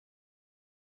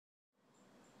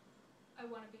I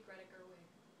want to be Greta Gerwig.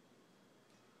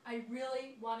 I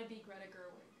really want to be Greta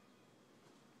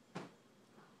Gerwig.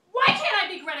 Why can't I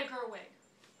be Greta Gerwig?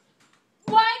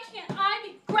 Why can't I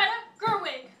be Greta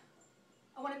Gerwig?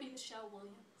 I want to be Michelle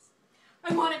Williams.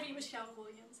 I want to be Michelle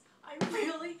Williams. I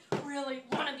really, really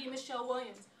want to be Michelle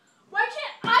Williams. Why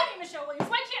can't I be Michelle Williams?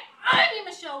 Why can't I be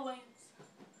Michelle Williams?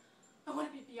 I want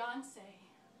to be Beyonce.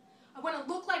 I want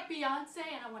to look like Beyonce,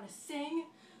 and I want to sing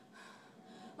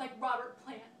like Robert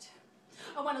Plant.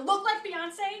 I want to look like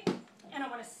Beyonce, and I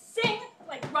want to sing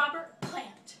like Robert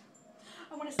Plant.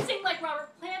 I want to sing like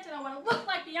Robert Plant, and I want to look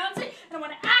like Beyonce, and I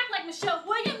want to act like Michelle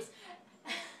Williams,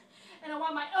 and I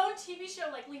want my own TV show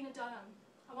like Lena Dunham.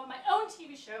 I want my own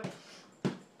TV show.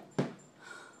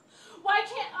 Why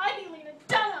can't I be Lena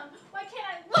Dunham? Why can't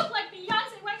I look like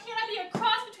Beyonce? Why can't I be a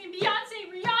cross between Beyonce,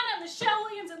 Rihanna, Michelle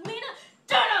Williams, and Lena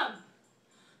Dunham?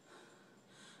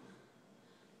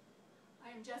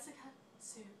 I am Jessica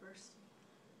Sue Burstein.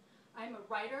 I am a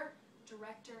writer,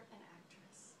 director, and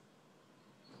actress.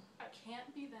 I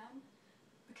can't be them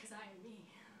because I am me.